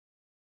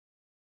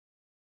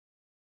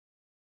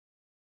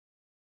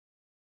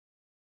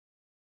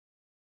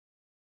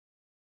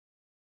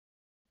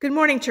Good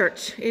morning,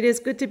 church. It is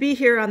good to be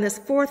here on this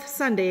fourth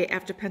Sunday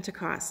after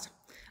Pentecost.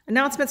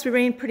 Announcements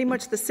remain pretty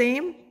much the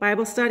same.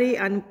 Bible study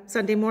on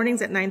Sunday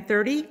mornings at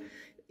 9:30.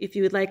 If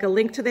you would like a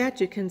link to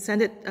that, you can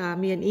send it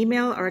me an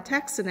email or a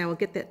text, and I will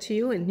get that to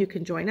you, and you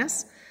can join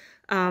us.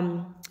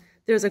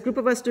 There's a group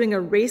of us doing a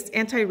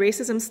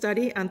anti-racism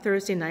study on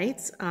Thursday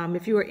nights.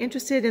 If you are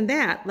interested in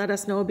that, let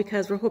us know,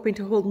 because we're hoping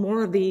to hold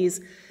more of these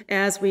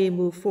as we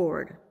move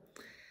forward.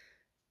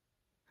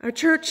 Our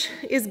church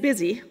is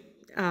busy.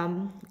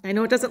 I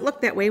know it doesn't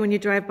look that way when you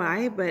drive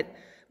by, but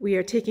we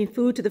are taking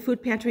food to the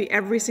food pantry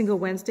every single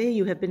Wednesday.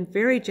 You have been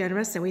very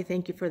generous, and we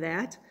thank you for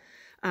that.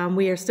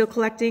 We are still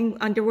collecting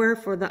underwear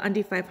for the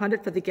Undy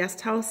 500 for the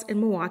guest house in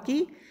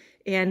Milwaukee,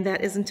 and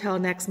that is until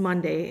next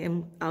Monday,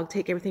 and I'll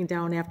take everything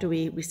down after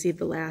we receive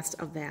the last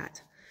of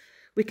that.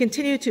 We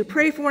continue to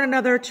pray for one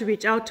another, to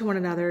reach out to one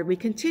another. We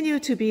continue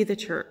to be the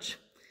church.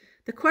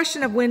 The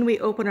question of when we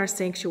open our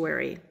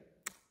sanctuary.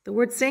 The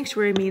word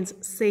sanctuary means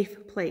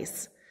safe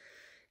place.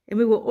 And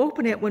we will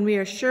open it when we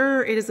are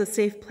sure it is a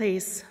safe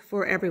place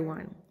for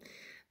everyone.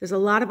 There's a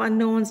lot of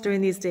unknowns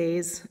during these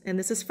days, and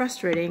this is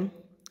frustrating.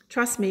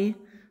 Trust me,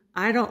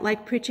 I don't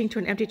like preaching to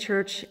an empty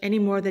church any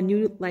more than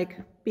you like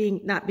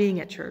not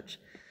being at church.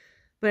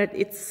 But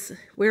it's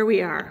where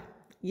we are.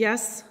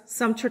 Yes,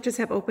 some churches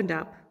have opened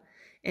up,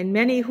 and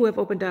many who have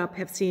opened up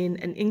have seen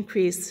an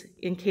increase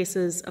in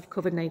cases of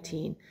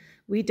COVID-19.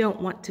 We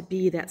don't want to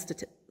be that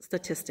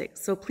statistic,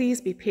 so please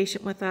be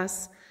patient with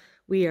us.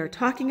 We are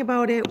talking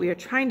about it, we are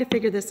trying to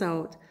figure this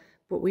out,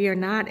 but we are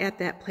not at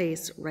that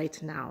place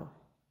right now.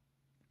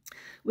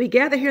 We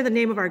gather here in the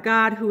name of our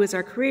God, who is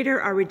our Creator,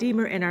 our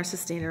Redeemer, and our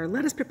Sustainer.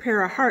 Let us prepare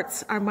our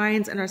hearts, our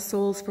minds, and our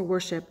souls for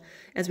worship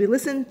as we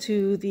listen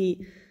to the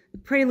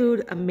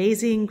prelude,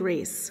 Amazing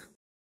Grace.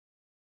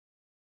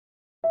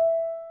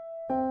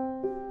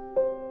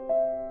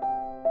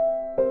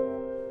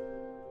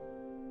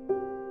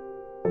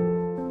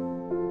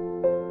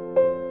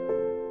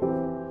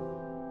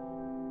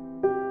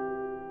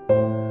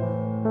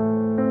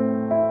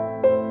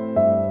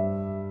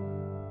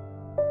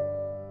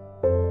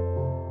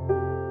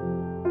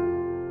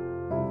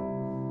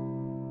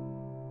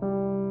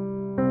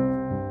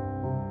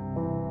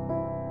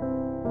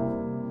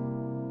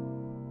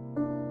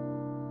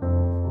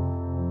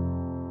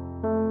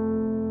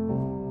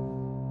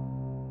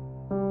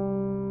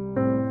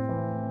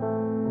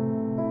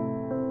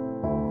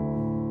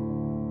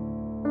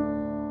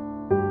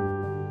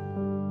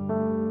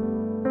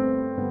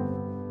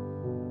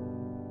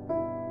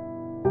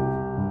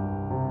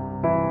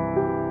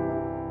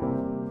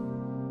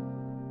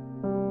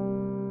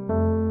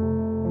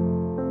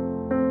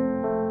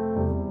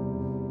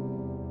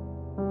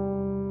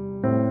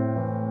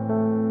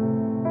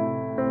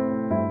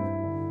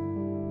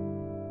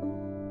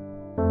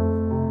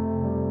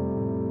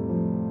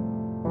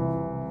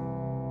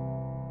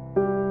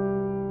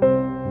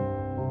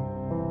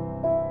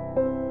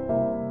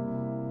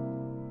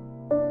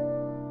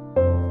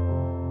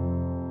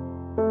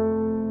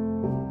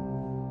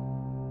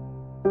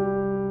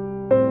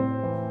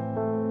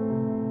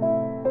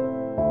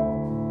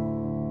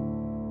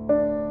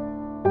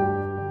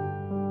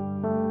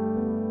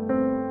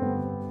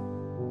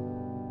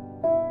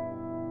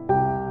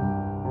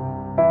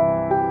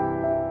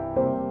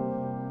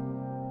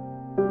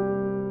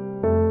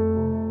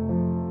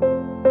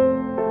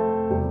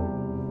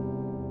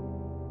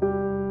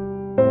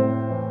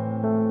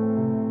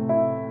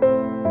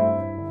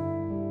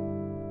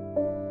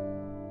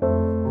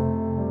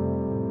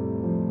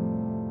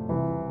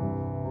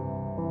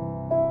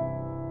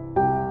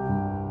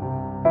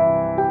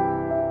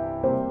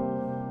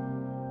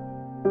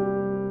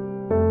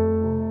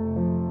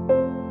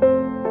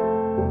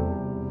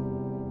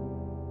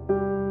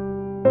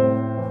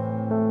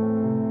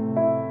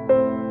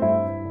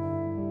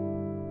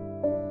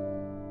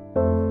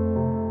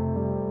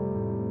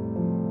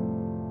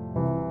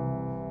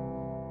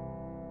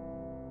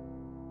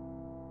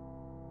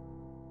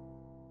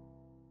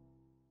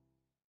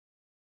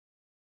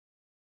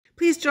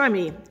 Please join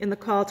me in the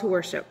call to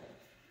worship.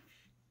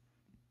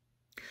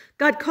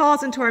 God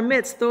calls into our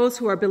midst those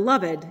who are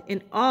beloved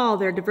in all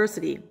their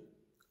diversity.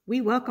 We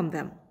welcome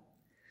them.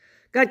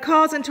 God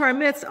calls into our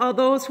midst all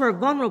those who are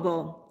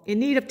vulnerable, in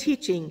need of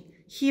teaching,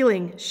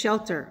 healing,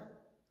 shelter.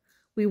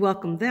 We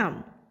welcome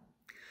them.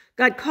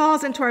 God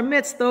calls into our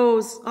midst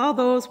all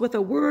those with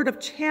a word of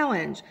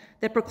challenge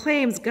that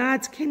proclaims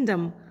God's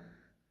kingdom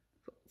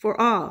for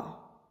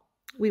all.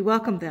 We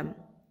welcome them.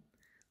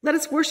 Let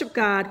us worship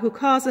God, who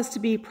calls us to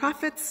be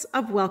prophets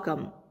of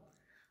welcome.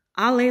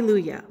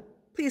 Alleluia.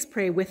 Please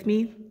pray with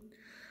me.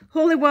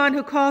 Holy One,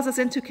 who calls us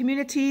into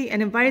community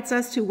and invites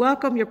us to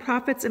welcome your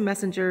prophets and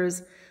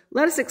messengers,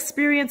 let us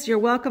experience your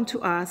welcome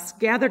to us,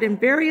 gathered in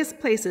various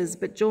places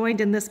but joined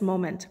in this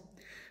moment.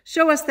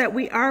 Show us that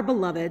we are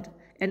beloved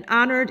and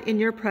honored in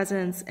your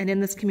presence and in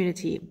this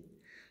community.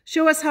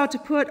 Show us how to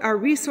put our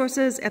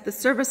resources at the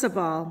service of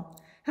all.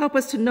 Help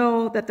us to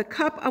know that the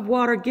cup of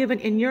water given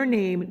in your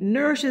name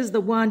nourishes the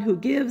one who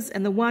gives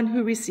and the one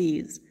who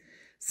receives.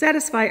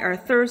 Satisfy our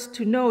thirst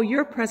to know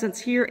your presence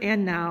here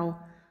and now.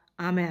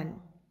 Amen.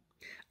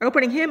 Our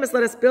opening hymn is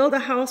Let Us Build a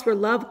House Where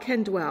Love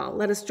Can Dwell.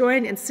 Let us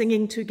join in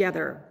singing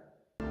together.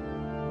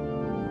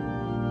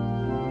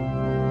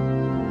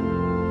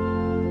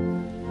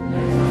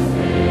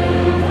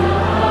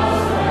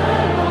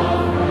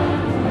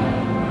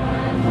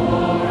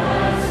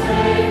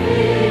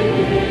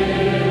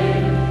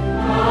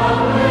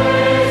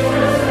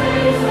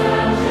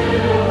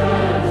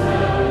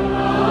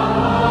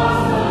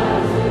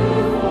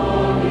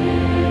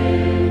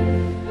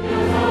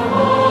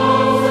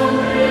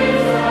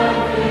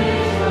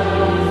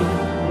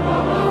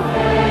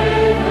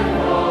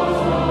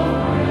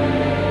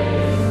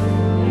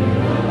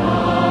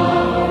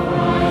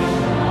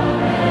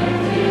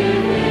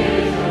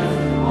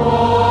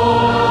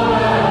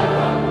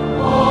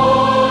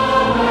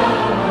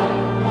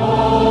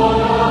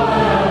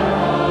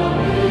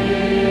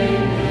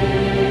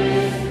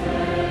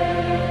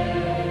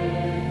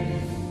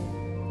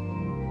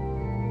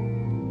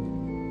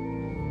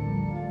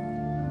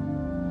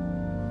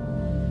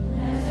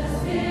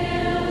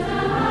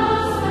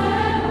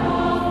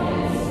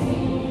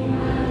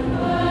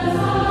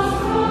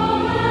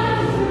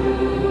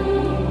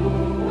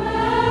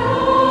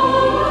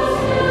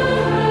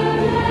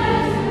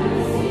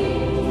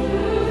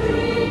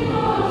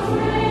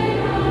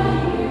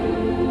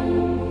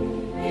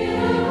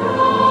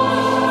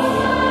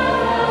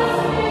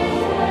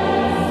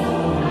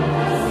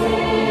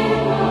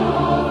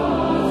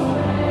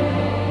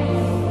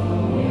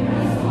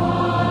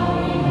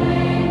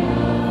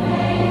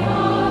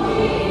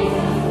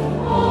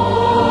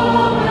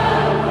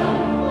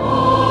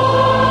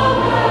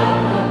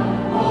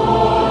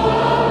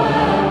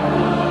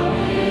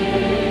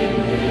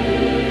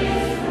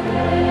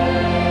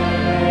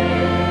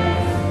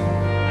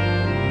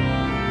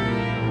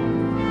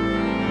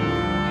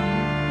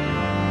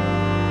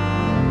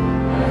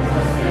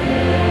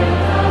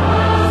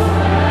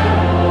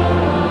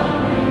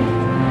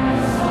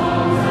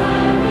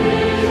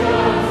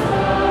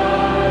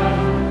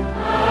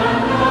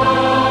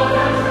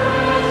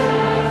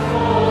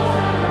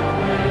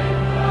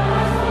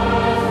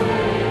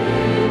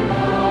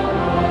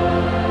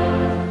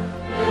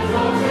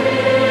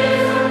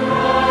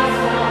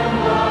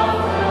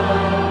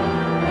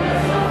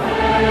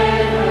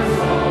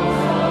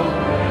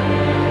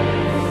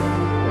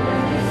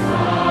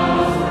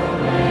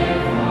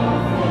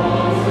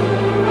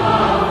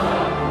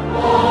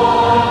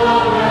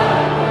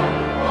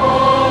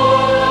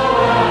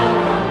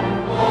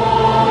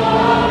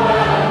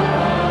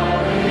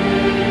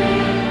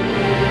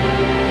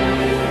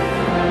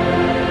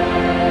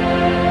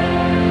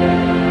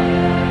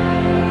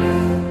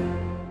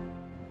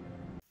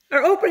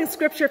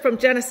 Scripture from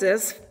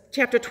Genesis,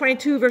 chapter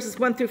 22, verses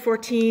 1 through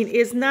 14,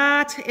 is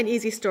not an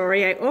easy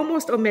story. I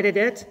almost omitted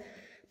it,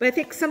 but I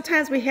think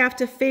sometimes we have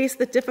to face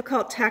the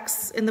difficult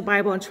texts in the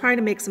Bible and try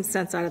to make some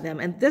sense out of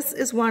them. And this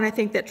is one I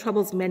think that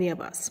troubles many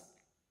of us.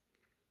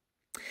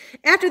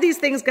 After these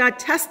things, God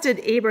tested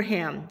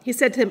Abraham. He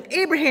said to him,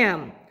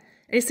 Abraham,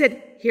 and he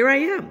said, here I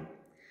am.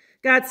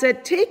 God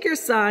said, take your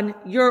son,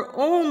 your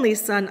only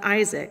son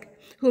Isaac,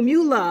 whom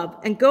you love,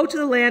 and go to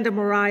the land of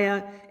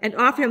Moriah and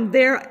offer him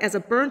there as a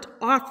burnt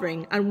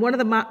offering on one of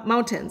the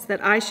mountains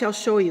that I shall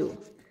show you.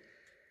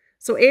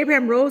 So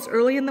Abraham rose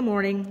early in the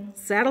morning,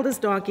 saddled his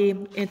donkey,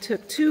 and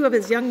took 2 of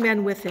his young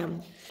men with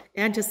him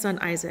and his son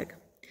Isaac.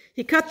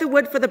 He cut the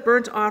wood for the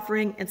burnt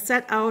offering and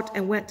set out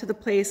and went to the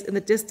place in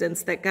the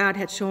distance that God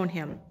had shown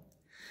him.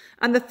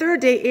 On the 3rd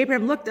day,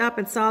 Abraham looked up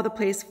and saw the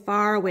place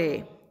far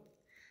away.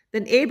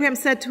 Then Abraham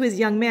said to his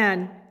young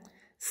men,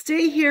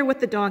 stay here with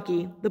the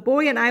donkey. The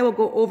boy and I will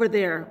go over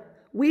there.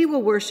 We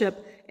will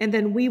worship, and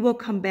then we will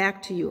come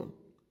back to you.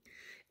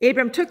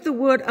 Abraham took the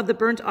wood of the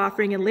burnt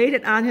offering and laid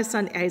it on his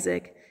son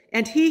Isaac,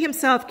 and he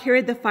himself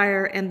carried the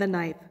fire and the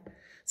knife.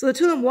 So the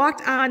 2 of them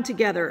walked on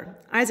together.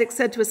 Isaac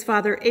said to his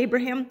father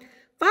Abraham,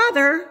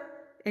 Father,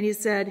 and he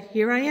said,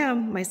 here I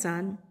am, my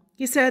son.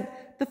 He said,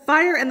 the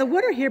fire and the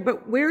wood are here,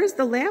 but where is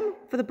the lamb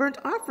for the burnt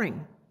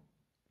offering?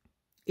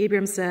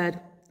 Abraham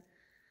said,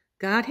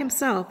 God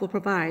himself will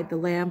provide the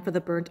lamb for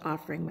the burnt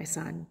offering, my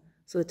son.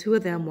 So the 2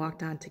 of them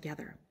walked on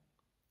together.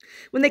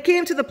 When they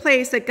came to the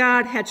place that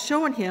God had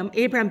shown him,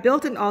 Abraham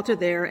built an altar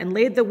there and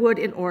laid the wood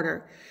in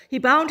order. He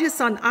bound his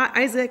son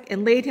Isaac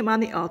and laid him on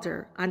the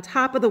altar, on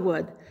top of the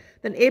wood.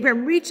 Then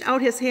Abraham reached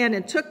out his hand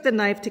and took the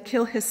knife to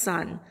kill his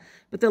son.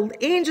 But the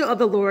angel of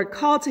the Lord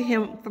called to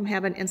him from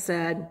heaven and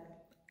said,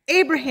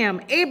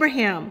 Abraham,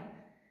 Abraham.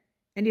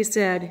 And he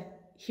said,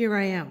 here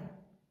I am.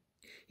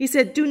 He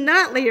said, do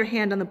not lay your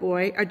hand on the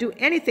boy or do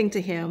anything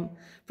to him,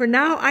 for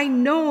now I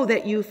know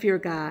that you fear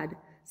God,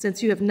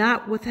 since you have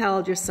not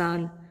withheld your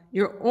son,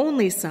 your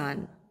only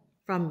son,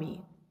 from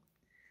me.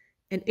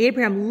 And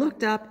Abraham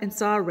looked up and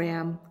saw a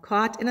ram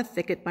caught in a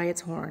thicket by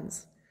its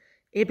horns.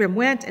 Abraham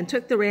went and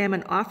took the ram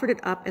and offered it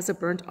up as a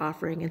burnt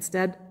offering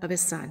instead of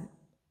his son.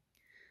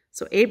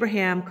 So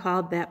Abraham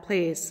called that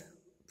place,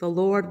 the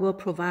Lord will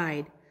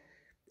provide.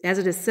 As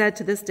it is said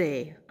to this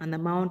day, on the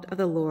mount of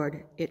the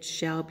Lord it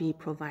shall be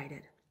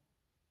provided.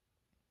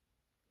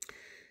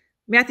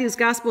 Matthew's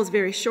gospel is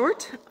very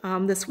short.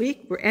 This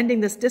week, we're ending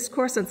this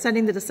discourse on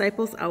sending the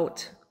disciples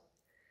out.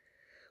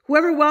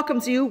 Whoever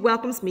welcomes you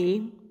welcomes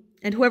me,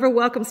 and whoever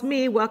welcomes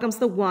me welcomes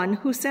the one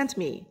who sent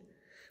me.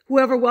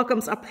 Whoever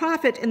welcomes a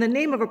prophet in the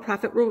name of a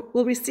prophet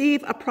will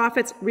receive a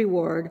prophet's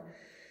reward.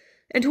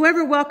 And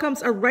whoever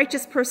welcomes a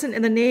righteous person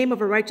in the name of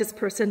a righteous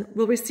person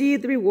will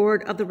receive the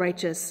reward of the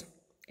righteous.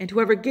 And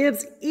whoever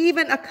gives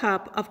even a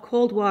cup of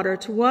cold water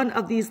to one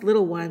of these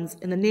little ones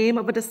in the name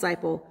of a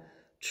disciple,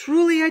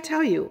 truly I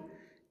tell you,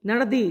 none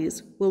of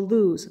these will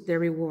lose their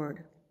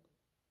reward.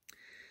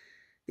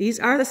 These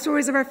are the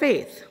stories of our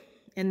faith,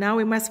 and now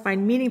we must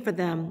find meaning for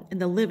them in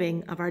the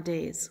living of our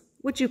days.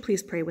 Would you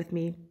please pray with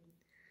me?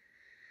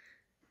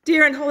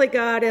 Dear and holy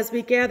God, as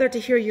we gather to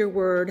hear your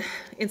word,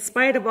 in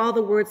spite of all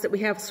the words that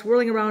we have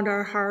swirling around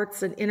our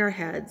hearts and in our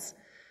heads,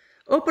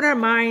 open our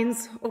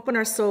minds, open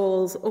our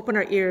souls, open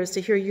our ears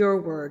to hear your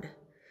word,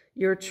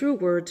 your true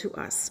word to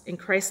us. In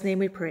Christ's name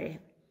we pray.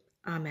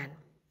 Amen.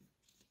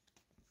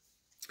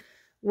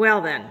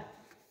 Well then,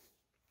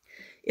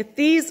 if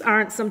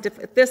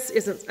this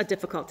isn't a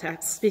difficult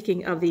text,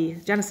 speaking of the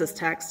Genesis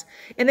text,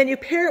 and then you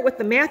pair it with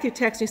the Matthew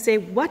text and you say,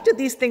 what do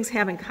these things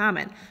have in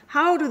common?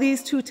 How do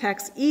these two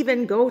texts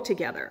even go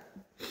together?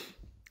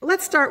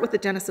 Let's start with the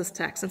Genesis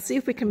text and see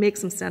if we can make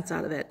some sense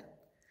out of it.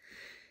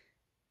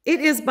 It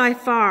is by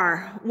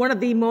far one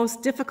of the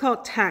most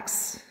difficult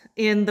texts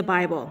in the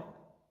Bible.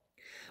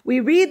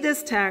 We read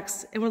this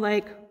text and we're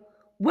like,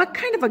 what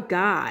kind of a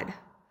God?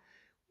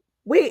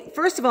 Wait,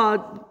 first of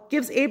all,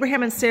 gives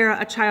Abraham and Sarah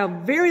a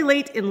child very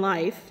late in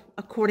life,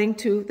 according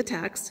to the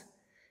text,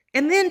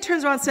 and then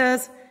turns around and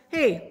says,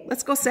 hey,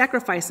 let's go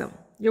sacrifice him.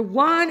 Your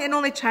one and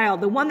only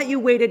child, the one that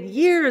you waited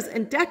years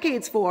and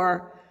decades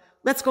for,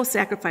 let's go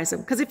sacrifice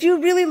him. Because if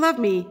you really love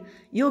me,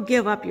 you'll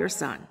give up your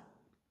son.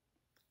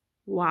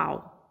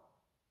 Wow.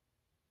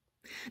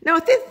 Now,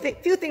 a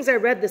few things I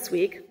read this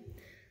week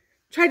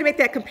tried to make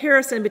that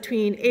comparison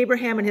between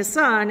Abraham and his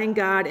son and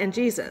God and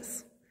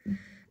Jesus.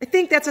 I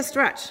think that's a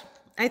stretch.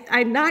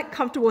 I'm not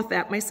comfortable with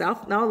that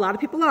myself. Now, a lot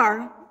of people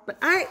are, but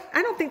I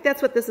don't think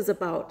that's what this is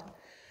about.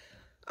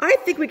 I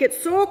think we get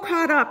so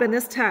caught up in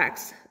this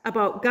text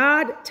about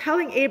God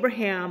telling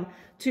Abraham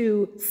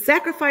to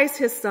sacrifice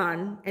his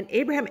son, and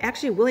Abraham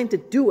actually willing to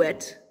do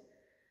it,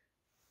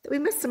 that we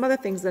miss some other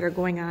things that are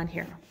going on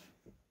here.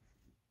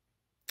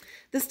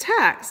 This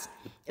text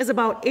is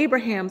about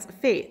Abraham's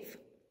faith.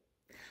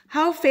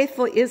 How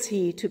faithful is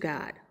he to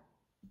God?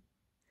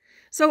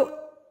 So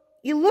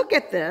you look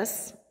at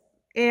this,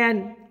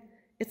 and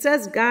it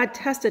says God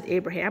tested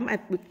Abraham.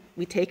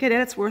 We take it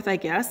at its worth, I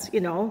guess. You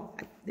know,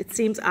 it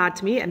seems odd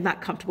to me. I'm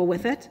not comfortable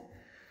with it.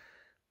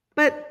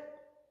 But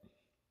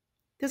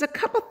there's a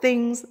couple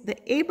things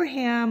that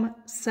Abraham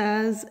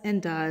says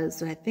and does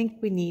that I think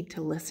we need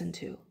to listen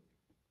to.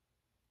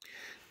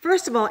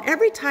 First of all,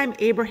 every time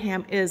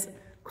Abraham is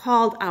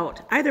called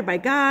out, either by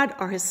God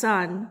or his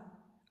son,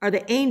 or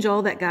the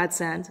angel that God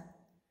sent,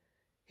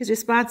 his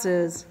response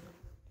is,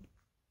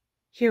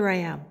 here I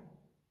am.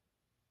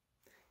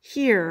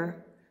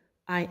 Here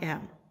I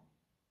am.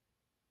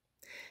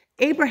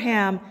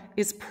 Abraham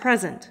is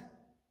present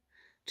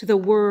to the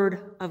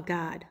word of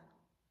God.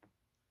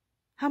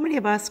 How many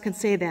of us can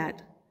say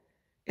that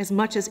as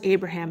much as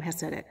Abraham has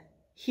said it?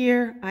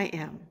 Here I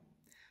am.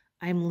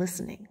 I'm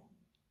listening.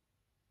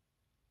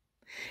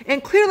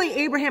 And clearly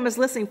Abraham is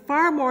listening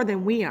far more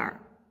than we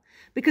are,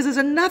 because there's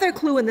another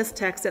clue in this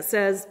text that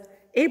says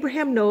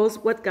Abraham knows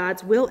what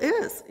God's will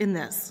is in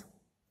this.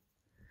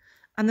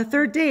 On the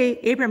third day,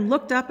 Abraham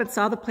looked up and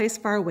saw the place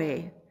far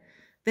away.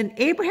 Then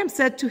Abraham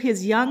said to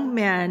his young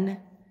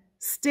men,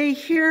 stay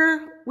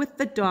here with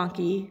the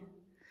donkey.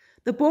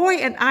 The boy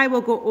and I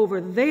will go over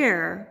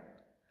there.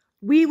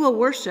 We will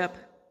worship.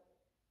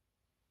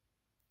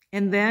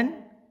 And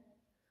then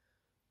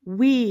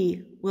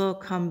we will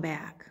come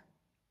back.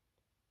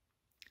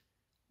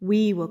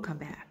 We will come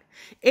back.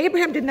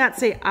 Abraham did not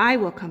say, I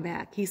will come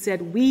back. He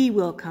said, we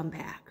will come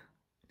back.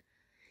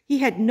 He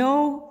had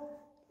no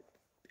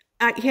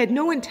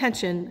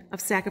intention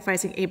of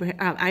sacrificing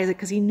Isaac,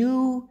 because he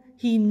knew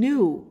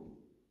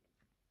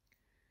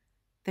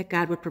that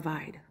God would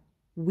provide.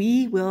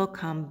 We will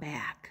come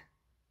back.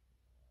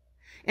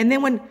 And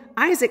then when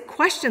Isaac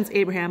questions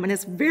Abraham, and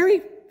it's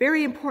very,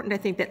 very important, I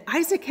think, that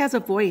Isaac has a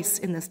voice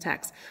in this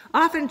text.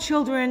 Often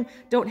children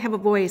don't have a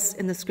voice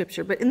in the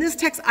scripture, but in this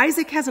text,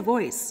 Isaac has a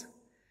voice.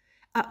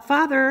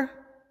 Father,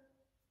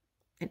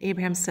 and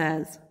Abraham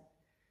says,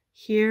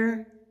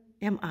 here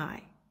am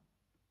I.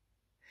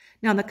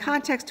 Now, in the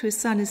context to his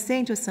son, is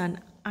saying to his son,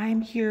 I'm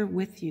here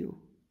with you.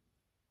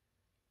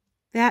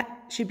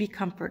 That should be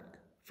comfort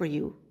for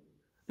you.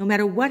 No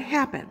matter what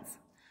happens,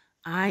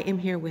 I am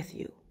here with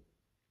you.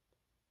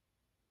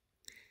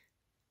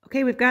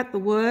 Okay, we've got the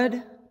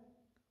wood.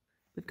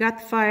 We've got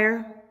the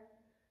fire.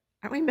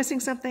 Aren't we missing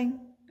something?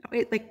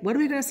 What are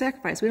we going to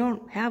sacrifice? We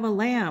don't have a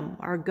lamb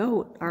or a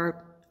goat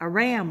or a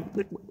ram.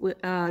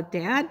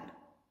 Dad?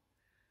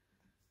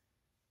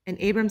 And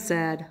Abram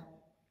said,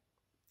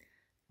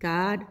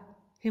 God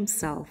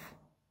himself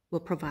will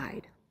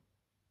provide.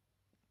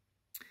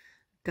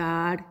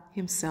 God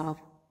himself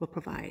will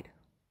provide.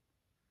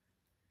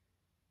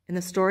 And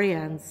the story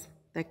ends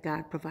that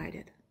God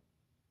provided.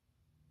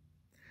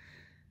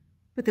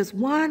 But there's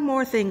one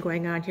more thing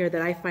going on here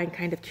that I find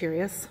kind of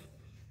curious.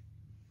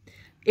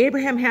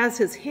 Abraham has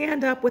his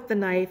hand up with the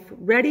knife,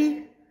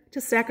 ready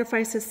to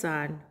sacrifice his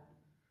son,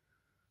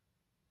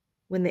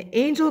 when the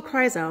angel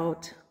cries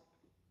out,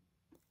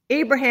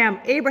 "Abraham,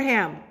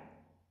 Abraham."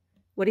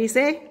 What do you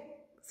say?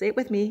 Say it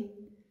with me.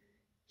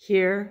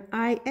 "Here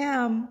I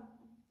am.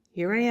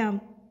 Here I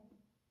am."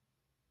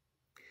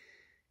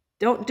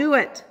 Don't do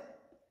it.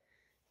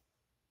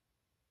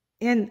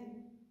 And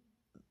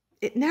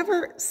it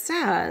never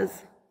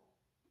says,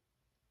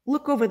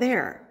 "Look over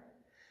there."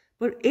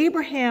 But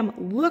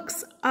Abraham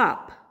looks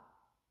up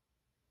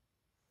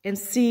and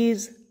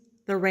sees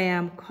the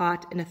ram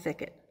caught in a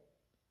thicket.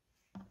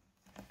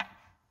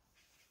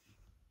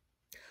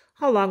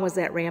 How long was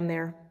that ram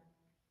there?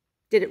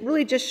 Did it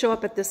really just show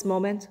up at this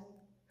moment?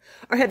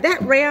 Or had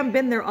that ram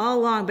been there all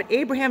along, but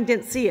Abraham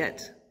didn't see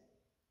it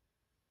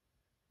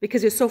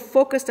because he was so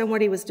focused on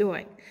what he was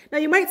doing? Now,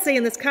 you might say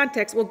in this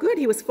context, well, good,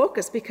 he was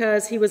focused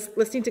because he was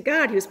listening to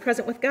God. He was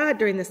present with God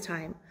during this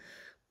time.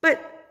 But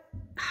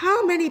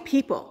how many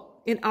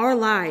people in our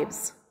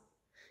lives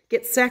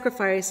get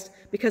sacrificed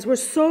because we're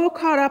so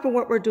caught up in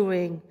what we're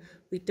doing,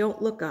 we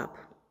don't look up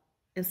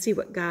and see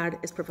what God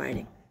is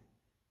providing?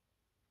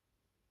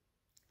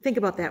 Think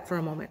about that for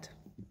a moment.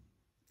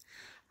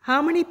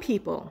 How many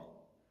people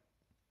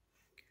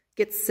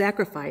get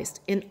sacrificed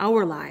in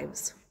our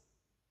lives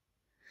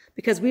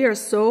because we are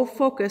so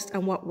focused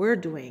on what we're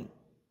doing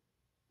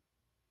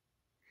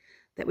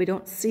that we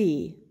don't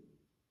see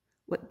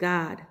what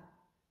God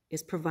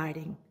is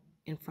providing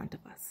in front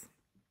of us?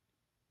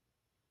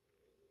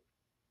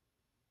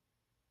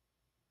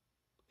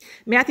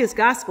 Matthew's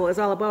gospel is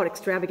all about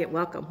extravagant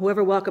welcome.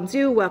 Whoever welcomes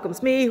you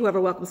welcomes me.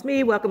 Whoever welcomes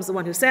me welcomes the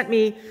one who sent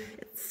me.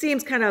 It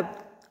seems kind of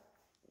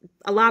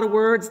a lot of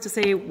words to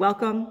say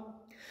welcome.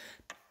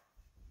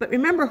 But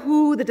remember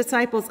who the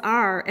disciples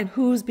are and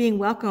who's being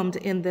welcomed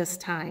in this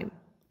time.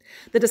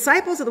 The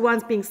disciples are the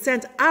ones being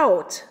sent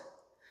out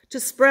to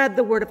spread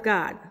the word of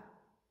God.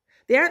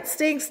 They aren't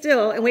staying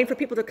still and waiting for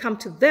people to come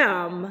to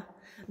them.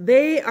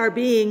 They are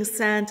being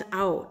sent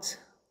out.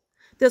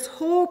 This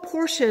whole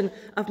portion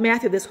of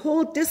Matthew, this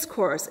whole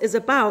discourse is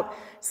about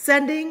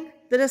sending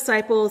the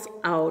disciples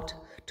out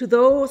to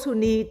those who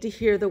need to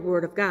hear the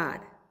word of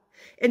God.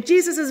 And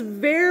Jesus is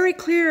very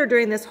clear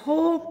during this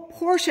whole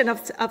portion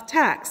of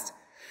text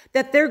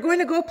that they're going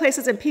to go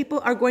places and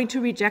people are going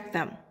to reject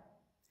them.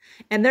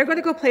 And they're going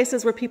to go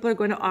places where people are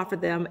going to offer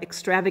them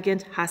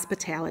extravagant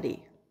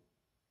hospitality.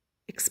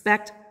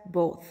 Expect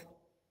both.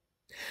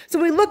 So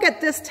when we look at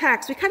this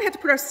text, we kind of have to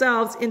put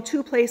ourselves in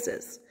two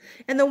places.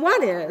 And the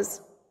one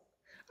is,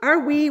 are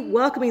we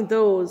welcoming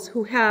those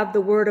who have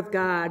the word of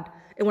God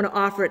and want to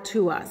offer it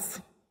to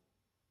us?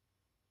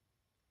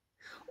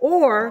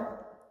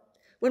 Or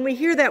when we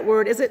hear that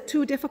word, is it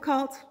too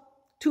difficult,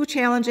 too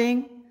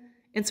challenging,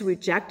 and to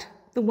reject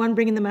the one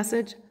bringing the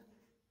message?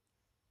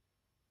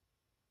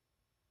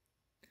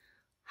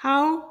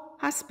 How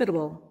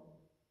hospitable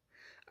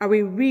are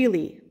we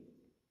really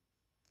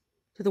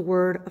to the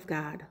word of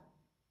God,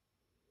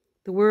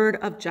 the word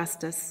of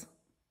justice,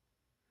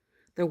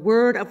 the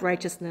word of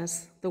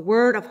righteousness, the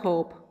word of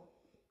hope,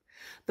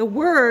 the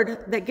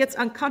word that gets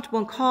uncomfortable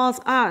and calls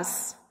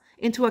us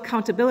into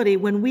accountability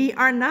when we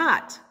are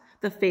not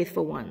the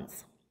faithful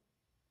ones?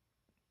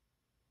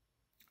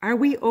 Are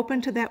we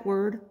open to that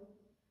word?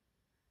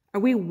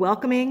 Are we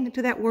welcoming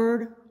to that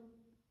word?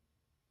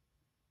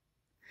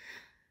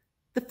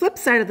 The flip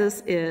side of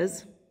this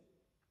is,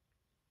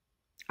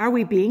 are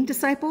we being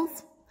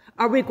disciples?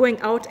 Are we going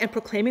out and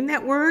proclaiming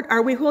that word?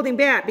 Are we holding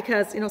back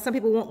because, some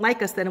people won't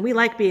like us then and we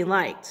like being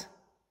liked?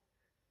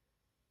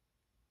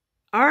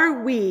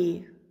 Are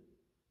we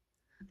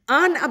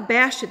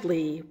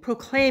unabashedly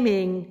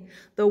proclaiming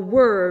the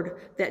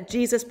word that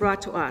Jesus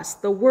brought to us,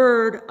 the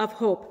word of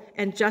hope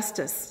and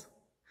justice,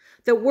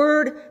 the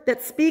word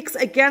that speaks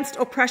against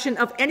oppression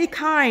of any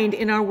kind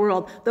in our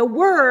world, the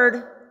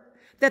word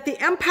that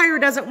the empire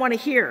doesn't want to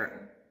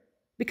hear,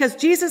 because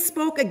Jesus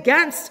spoke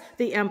against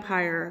the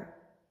empire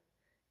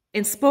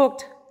and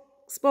spoke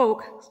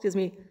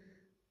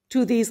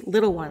to these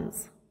little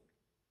ones.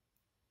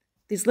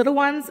 These little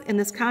ones in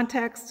this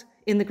context,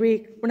 in the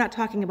Greek, we're not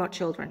talking about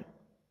children.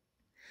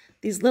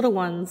 These little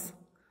ones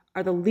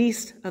are the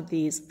least of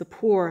these, the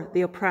poor,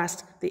 the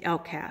oppressed, the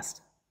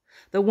outcast,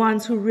 the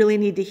ones who really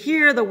need to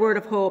hear the word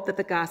of hope that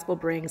the gospel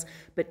brings.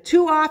 But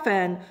too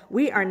often,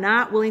 we are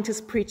not willing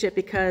to preach it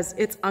because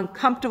it's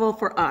uncomfortable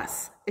for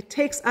us. It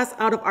takes us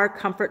out of our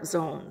comfort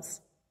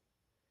zones.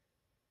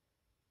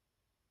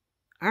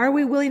 Are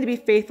we willing to be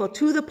faithful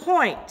to the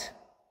point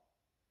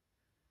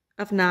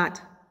of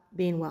not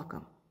being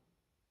welcome?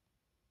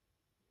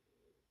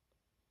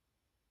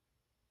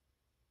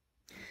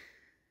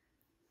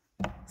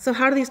 So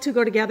how do these two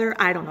go together?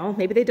 I don't know.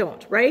 Maybe they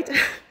don't, right?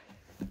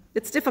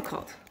 It's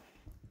difficult.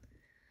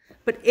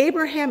 But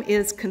Abraham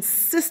is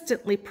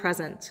consistently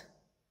present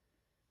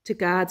to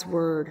God's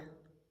word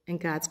and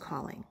God's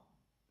calling.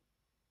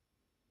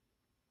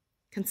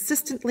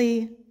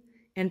 consistently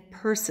and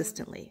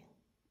persistently.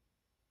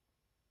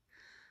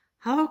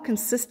 How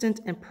consistent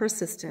and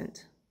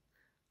persistent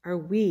are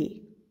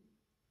we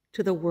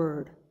to the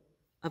word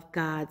of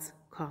God's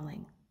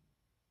calling?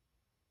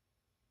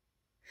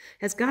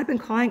 Has God been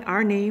calling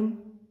our name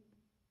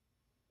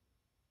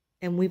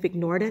and we've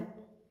ignored it?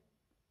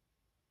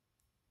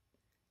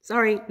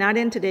 Sorry, not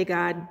in today,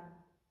 God.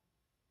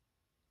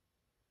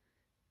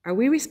 Are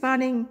we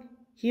responding,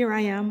 here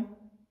I am?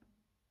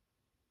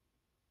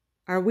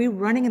 Are we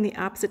running in the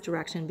opposite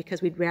direction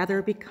because we'd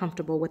rather be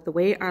comfortable with the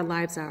way our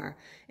lives are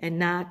and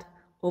not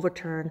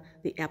overturn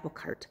the apple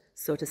cart,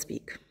 so to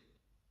speak?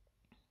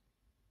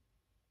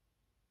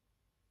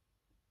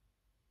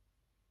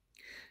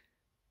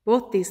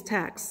 Both these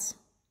texts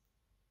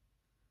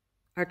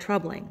are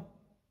troubling,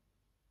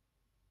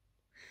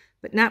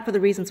 but not for the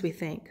reasons we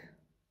think.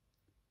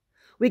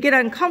 We get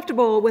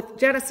uncomfortable with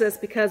Genesis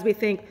because we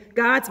think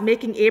God's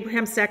making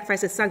Abraham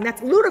sacrifice his son.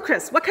 That's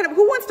ludicrous. Who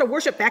wants to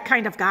worship that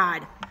kind of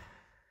God?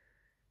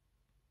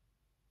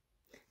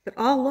 But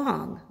all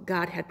along,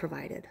 God had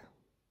provided.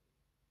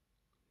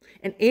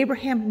 And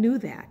Abraham knew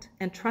that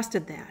and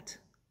trusted that.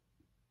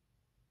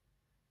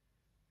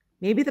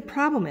 Maybe the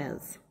problem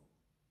is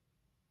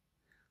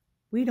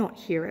we don't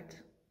hear it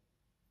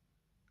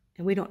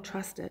and we don't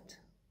trust it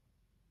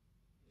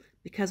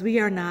because we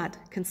are not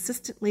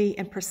consistently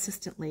and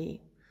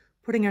persistently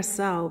putting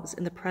ourselves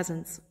in the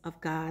presence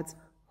of God's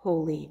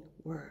holy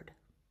word.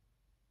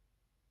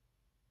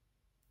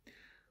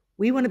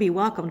 We want to be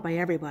welcomed by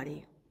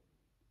everybody.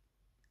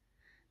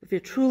 If you're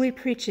truly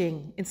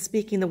preaching and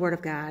speaking the word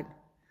of God,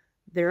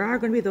 there are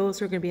going to be those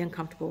who are going to be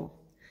uncomfortable,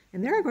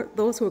 and there are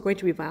those who are going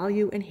to revile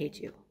you and hate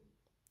you.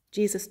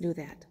 Jesus knew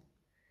that.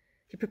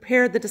 He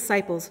prepared the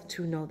disciples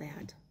to know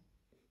that.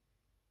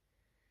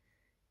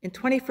 In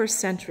 21st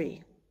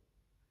century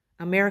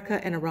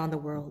America and around the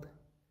world,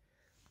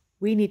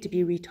 we need to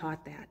be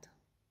retaught that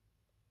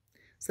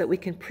so that we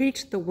can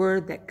preach the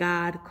word that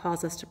God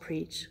calls us to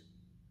preach.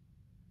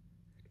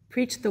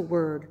 Preach the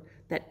word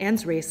that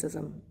ends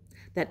racism,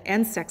 that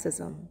ends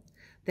sexism,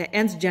 that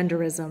ends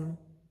genderism,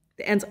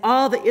 that ends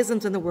all the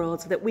isms in the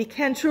world so that we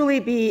can truly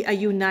be a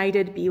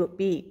united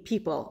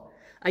people,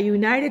 a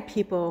united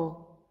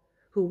people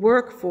who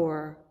work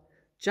for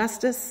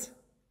justice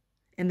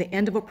and the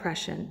end of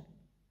oppression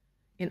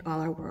in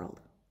all our world.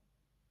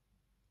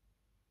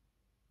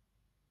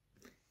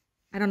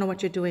 I don't know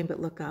what you're doing, but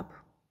look up.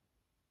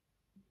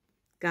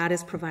 God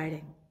is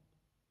providing.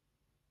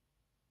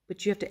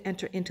 But you have to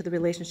enter into the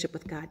relationship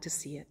with God to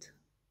see it.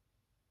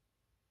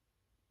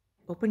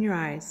 Open your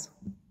eyes.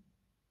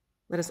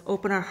 Let us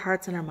open our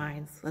hearts and our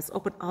minds. Let's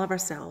open all of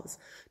ourselves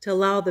to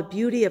allow the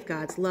beauty of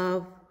God's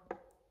love,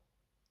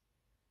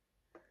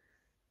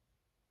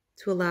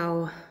 to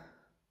allow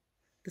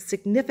the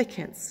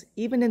significance,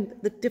 even in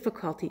the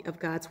difficulty of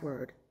God's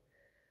word,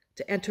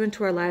 to enter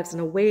into our lives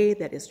in a way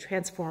that is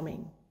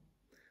transforming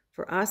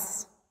for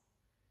us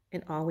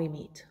and all we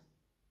meet.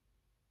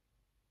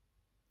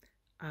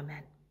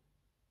 Amen.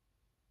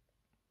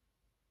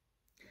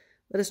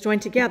 Let us join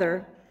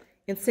together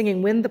in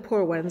singing When the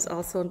Poor Ones,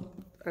 also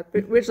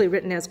originally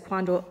written as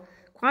Cuando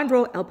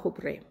el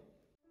Pobre.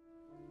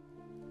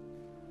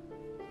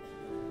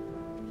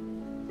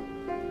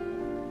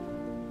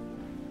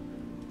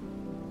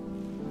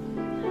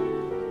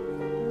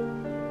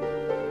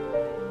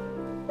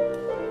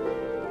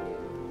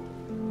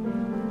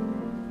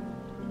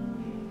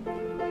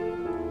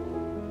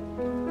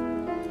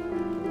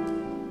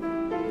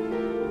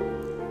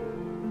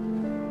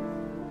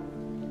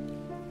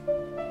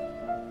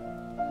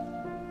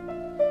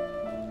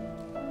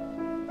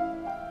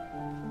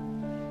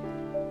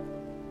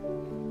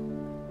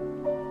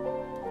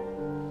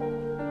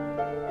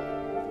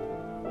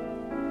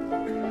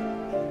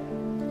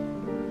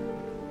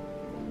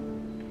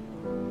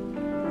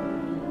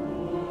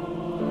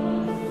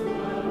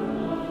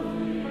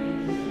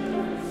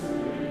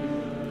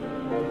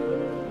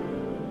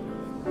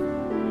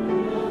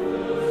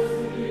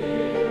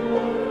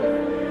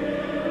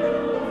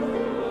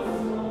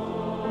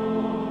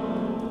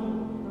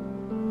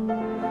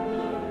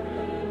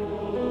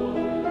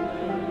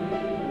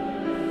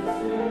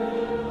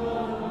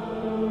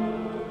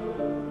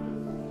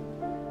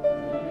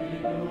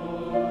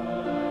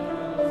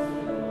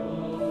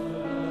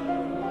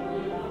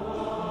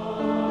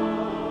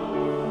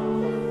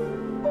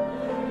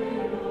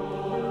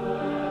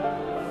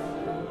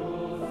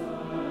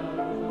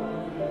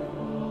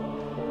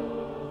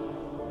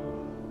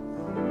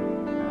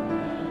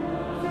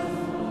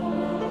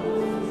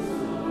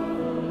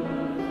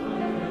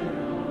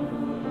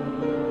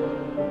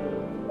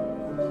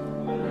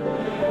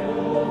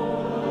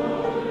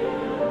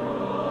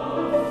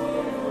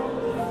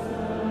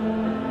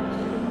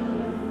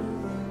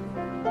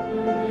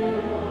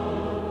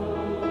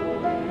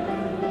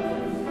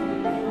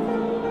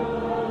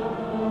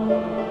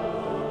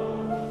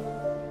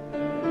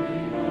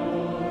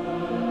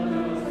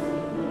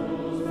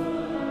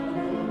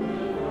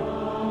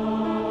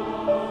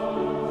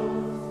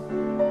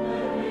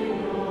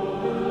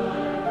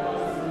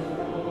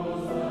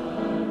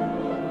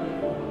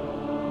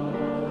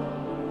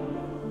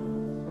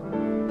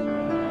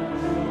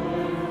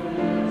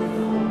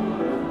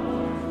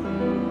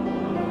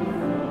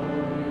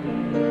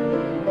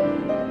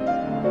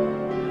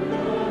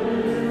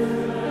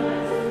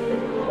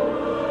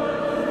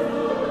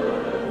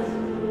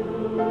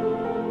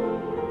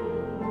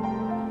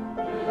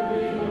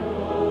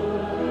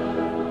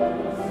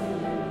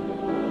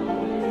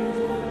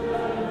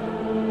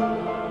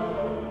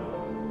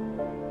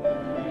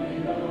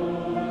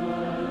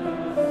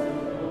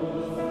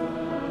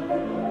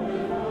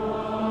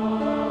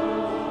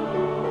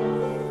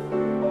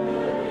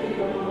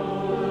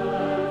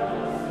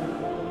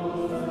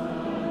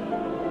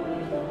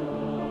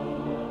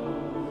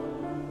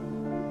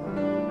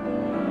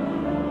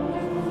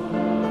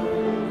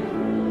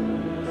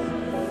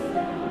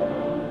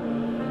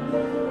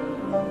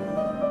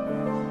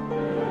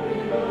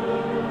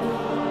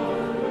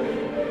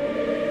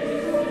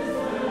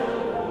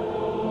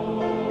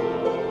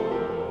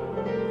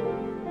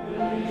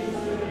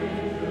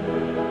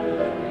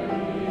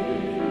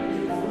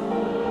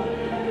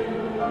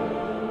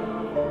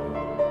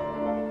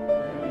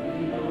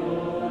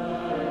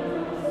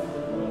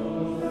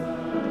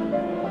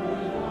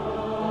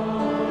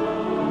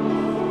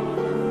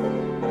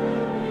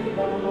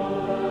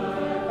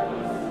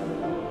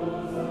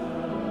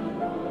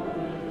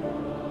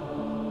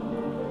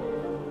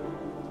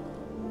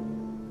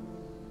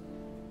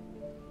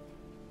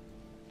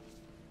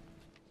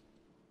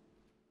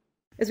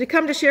 As we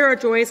come to share our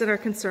joys and our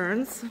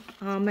concerns,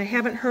 I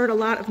haven't heard a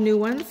lot of new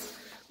ones.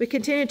 We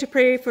continue to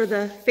pray for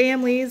the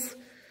families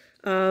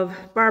of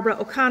Barbara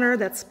O'Connor,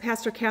 that's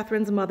Pastor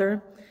Catherine's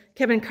mother,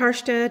 Kevin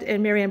Karstead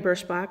and Marianne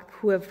Birschbach,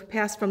 who have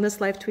passed from this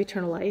life to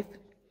eternal life.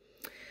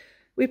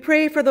 We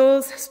pray for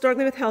those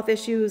struggling with health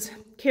issues,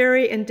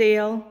 Carrie and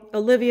Dale,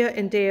 Olivia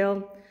and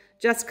Dale,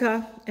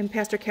 Jessica and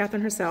Pastor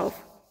Catherine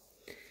herself.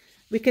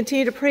 We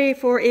continue to pray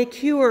for a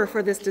cure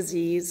for this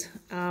disease.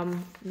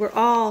 We're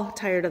all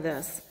tired of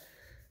this.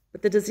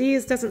 But the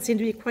disease doesn't seem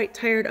to be quite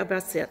tired of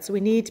us yet, so we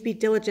need to be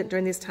diligent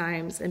during these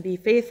times and be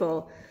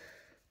faithful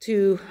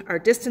to our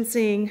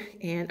distancing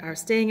and our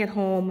staying at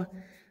home.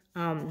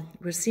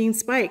 We're seeing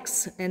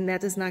spikes, and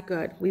that is not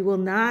good. We will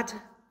not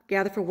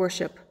gather for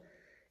worship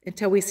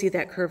until we see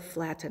that curve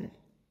flatten.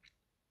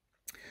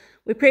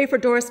 We pray for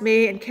Doris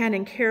May and Ken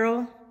and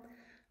Carol.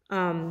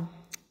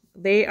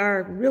 They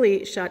are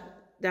really shut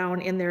down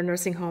in their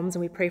nursing homes,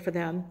 and we pray for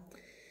them.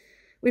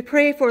 We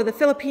pray for the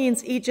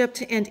Philippines,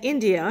 Egypt, and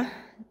India,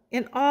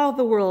 and all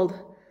the world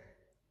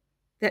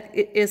that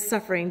is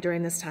suffering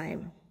during this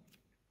time.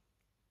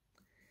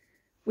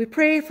 We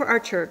pray for our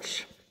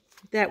church,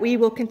 that we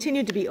will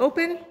continue to be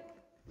open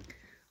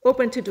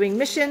to doing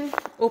mission,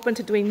 open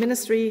to doing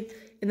ministry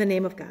in the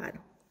name of God.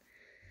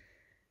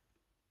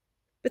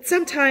 But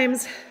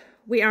sometimes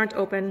we aren't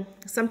open,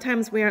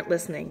 sometimes we aren't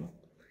listening,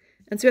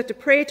 and so we have to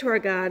pray to our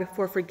God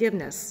for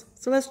forgiveness.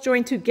 So let's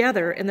join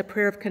together in the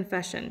prayer of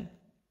confession.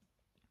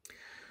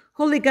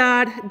 Holy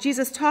God,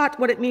 Jesus taught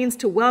what it means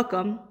to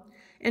welcome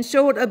and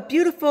showed a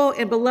beautiful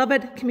and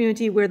beloved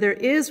community where there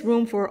is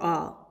room for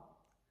all.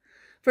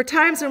 For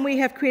times when we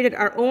have created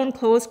our own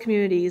closed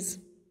communities,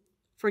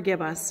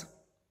 forgive us.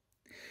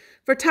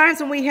 For times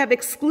when we have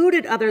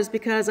excluded others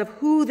because of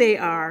who they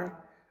are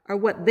or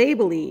what they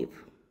believe,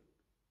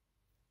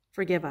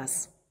 forgive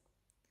us.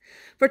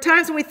 For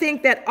times when we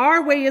think that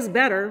our way is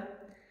better,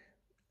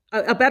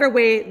 a better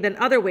way than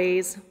other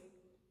ways,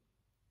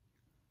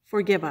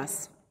 forgive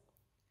us.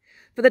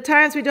 For the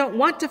times we don't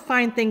want to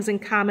find things in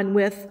common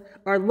with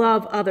or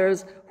love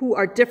others who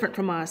are different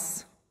from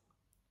us,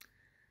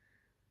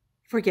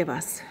 forgive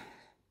us.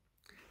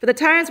 For the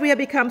times we have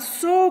become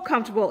so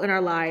comfortable in our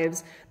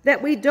lives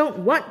that we don't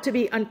want to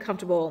be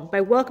uncomfortable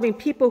by welcoming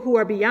people who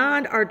are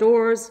beyond our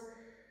doors,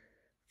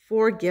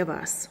 forgive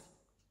us.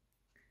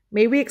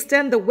 May we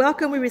extend the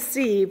welcome we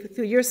receive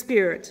through your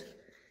Spirit,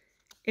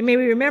 and may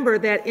we remember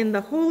that in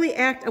the holy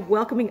act of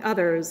welcoming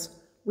others,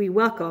 we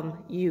welcome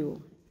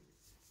you.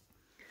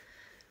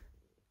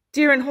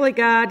 Dear and holy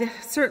God,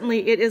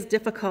 certainly it is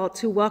difficult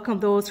to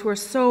welcome those who are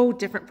so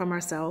different from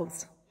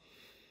ourselves.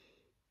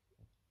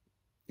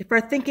 If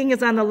our thinking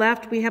is on the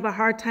left, we have a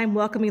hard time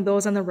welcoming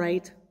those on the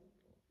right.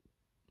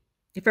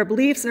 If our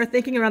beliefs and our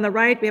thinking are on the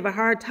right, we have a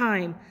hard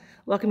time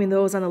welcoming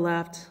those on the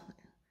left.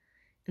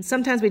 And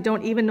sometimes we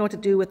don't even know what to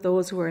do with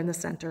those who are in the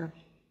center.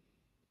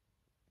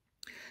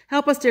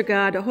 Help us, dear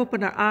God, to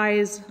open our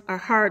eyes, our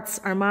hearts,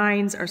 our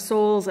minds, our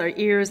souls, our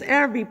ears,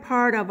 every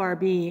part of our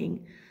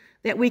being,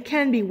 that we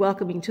can be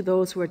welcoming to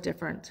those who are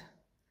different,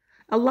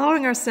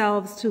 allowing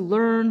ourselves to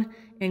learn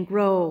and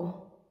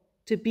grow,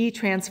 to be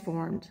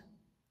transformed.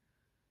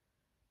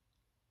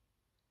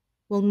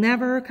 We'll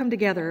never come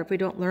together if we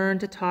don't learn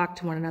to talk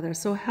to one another.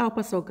 So help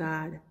us, O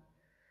God,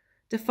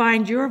 to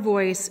find your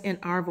voice in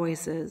our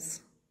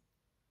voices,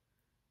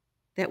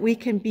 that we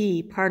can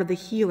be part of the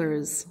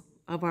healers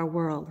of our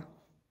world.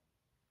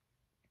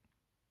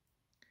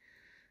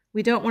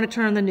 We don't want to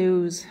turn on the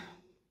news.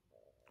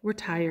 We're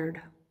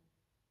tired.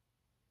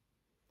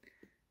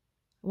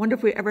 I wonder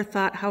if we ever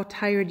thought how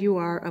tired you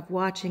are of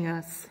watching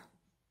us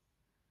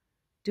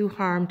do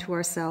harm to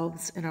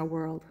ourselves and our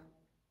world.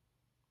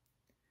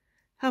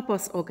 Help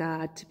us, O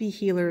God, to be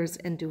healers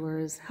and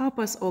doers. Help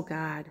us, O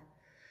God,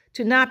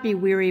 to not be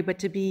weary, but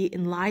to be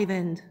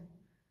enlivened,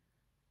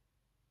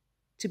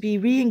 to be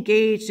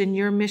re-engaged in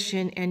your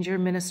mission and your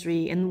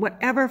ministry in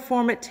whatever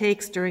form it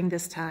takes during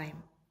this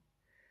time.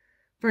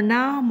 For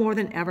now, more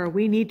than ever,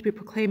 we need to be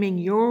proclaiming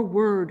your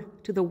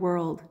word to the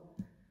world,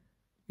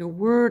 your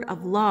word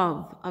of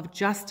love, of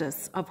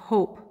justice, of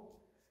hope.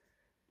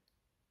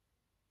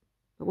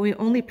 But when we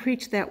only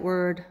preach that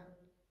word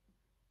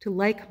to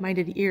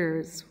like-minded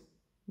ears,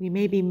 we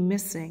may be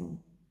missing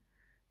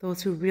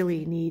those who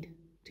really need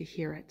to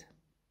hear it.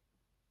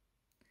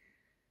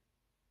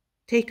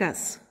 Take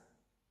us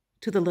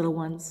to the little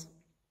ones.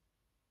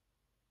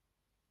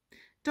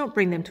 Don't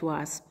bring them to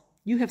us.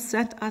 You have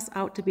sent us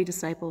out to be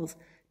disciples.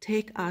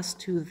 Take us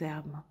to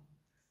them,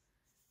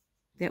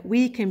 that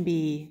we can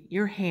be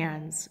your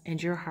hands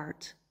and your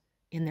heart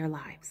in their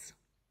lives.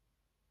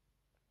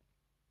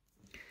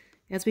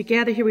 As we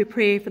gather here, we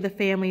pray for the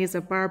families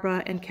of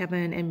Barbara and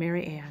Kevin and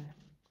Mary Ann.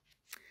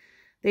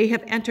 They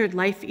have entered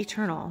life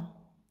eternal.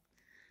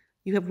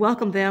 You have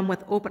welcomed them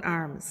with open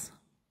arms.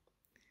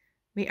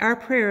 May our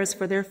prayers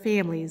for their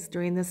families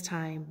during this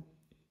time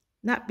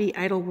not be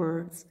idle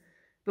words,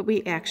 but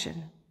be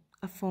action,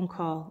 a phone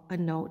call, a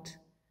note,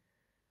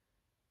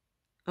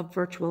 a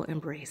virtual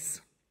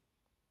embrace.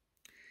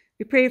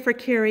 We pray for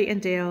Carrie and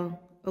Dale,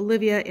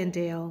 Olivia and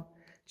Dale,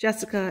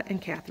 Jessica,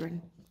 and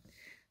Catherine.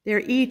 They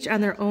are each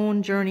on their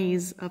own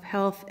journeys of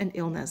health and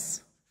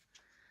illness.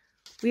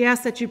 We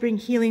ask that you bring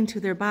healing to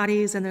their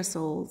bodies and their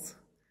souls.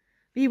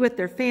 Be with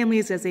their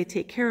families as they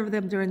take care of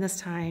them during this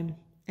time,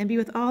 and be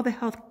with all the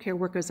healthcare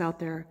workers out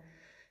there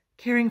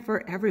caring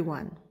for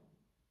everyone,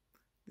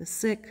 the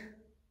sick,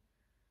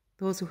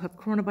 those who have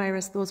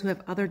coronavirus, those who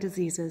have other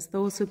diseases,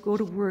 those who go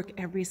to work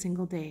every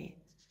single day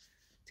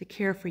to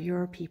care for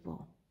your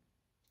people,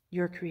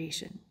 your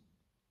creation.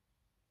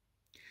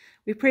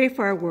 We pray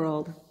for our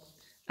world.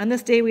 On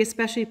this day, we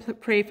especially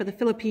pray for the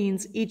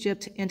Philippines,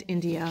 Egypt, and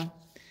India.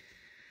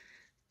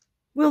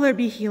 Will there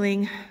be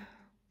healing?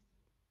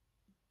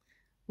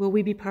 Will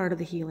we be part of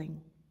the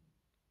healing?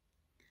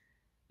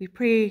 We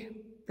pray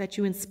that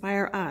you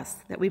inspire us,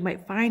 that we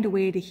might find a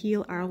way to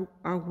heal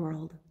our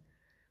world,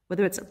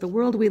 whether it's the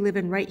world we live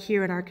in right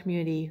here in our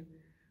community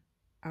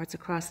or it's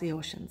across the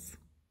oceans.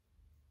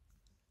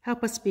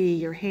 Help us be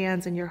your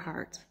hands and your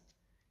heart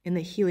in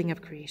the healing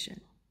of creation.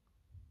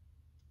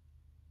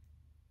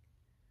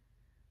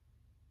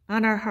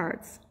 On our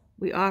hearts,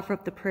 we offer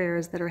up the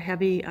prayers that are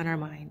heavy on our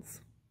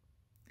minds.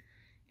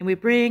 And we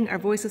bring our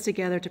voices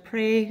together to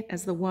pray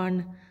as the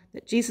one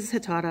that Jesus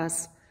had taught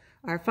us,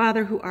 Our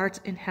Father who art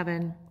in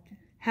heaven,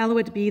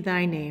 hallowed be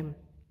thy name.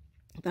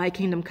 Thy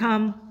kingdom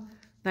come,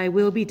 thy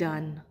will be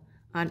done,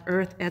 on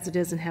earth as it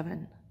is in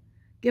heaven.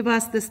 Give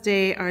us this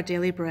day our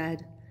daily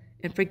bread,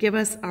 and forgive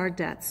us our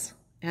debts,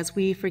 as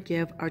we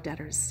forgive our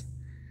debtors.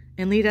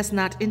 And lead us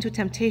not into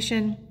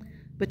temptation,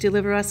 but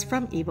deliver us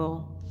from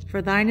evil. For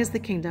thine is the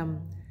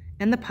kingdom,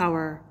 and the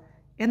power,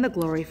 and the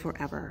glory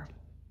forever.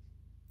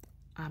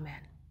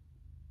 Amen.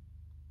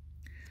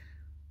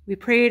 We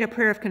prayed a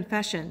prayer of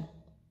confession,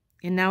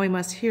 and now we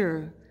must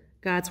hear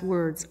God's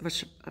words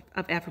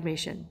of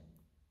affirmation.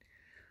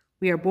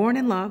 We are born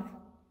in love,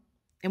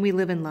 and we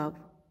live in love.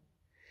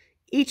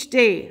 Each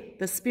day,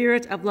 the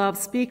Spirit of love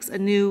speaks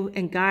anew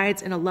and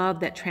guides in a love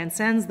that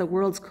transcends the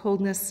world's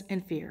coldness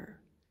and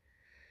fear.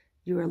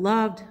 You are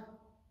loved.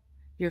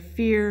 Your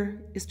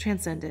fear is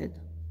transcended.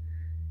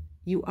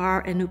 You are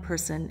a new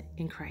person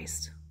in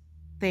Christ.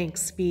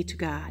 Thanks be to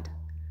God.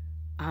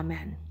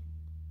 Amen.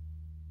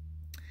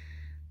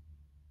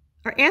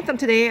 Our anthem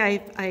today,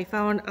 I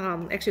found,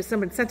 actually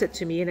someone sent it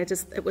to me, and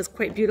it was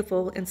quite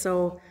beautiful, and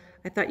so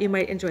I thought you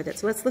might enjoy that.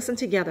 So let's listen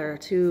together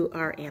to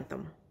our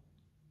anthem.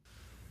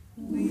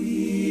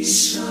 We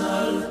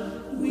shall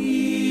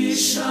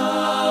overcome.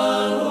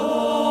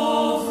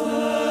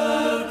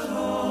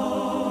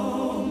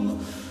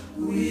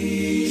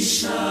 We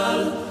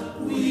shall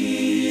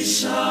We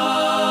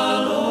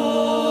shall overcome.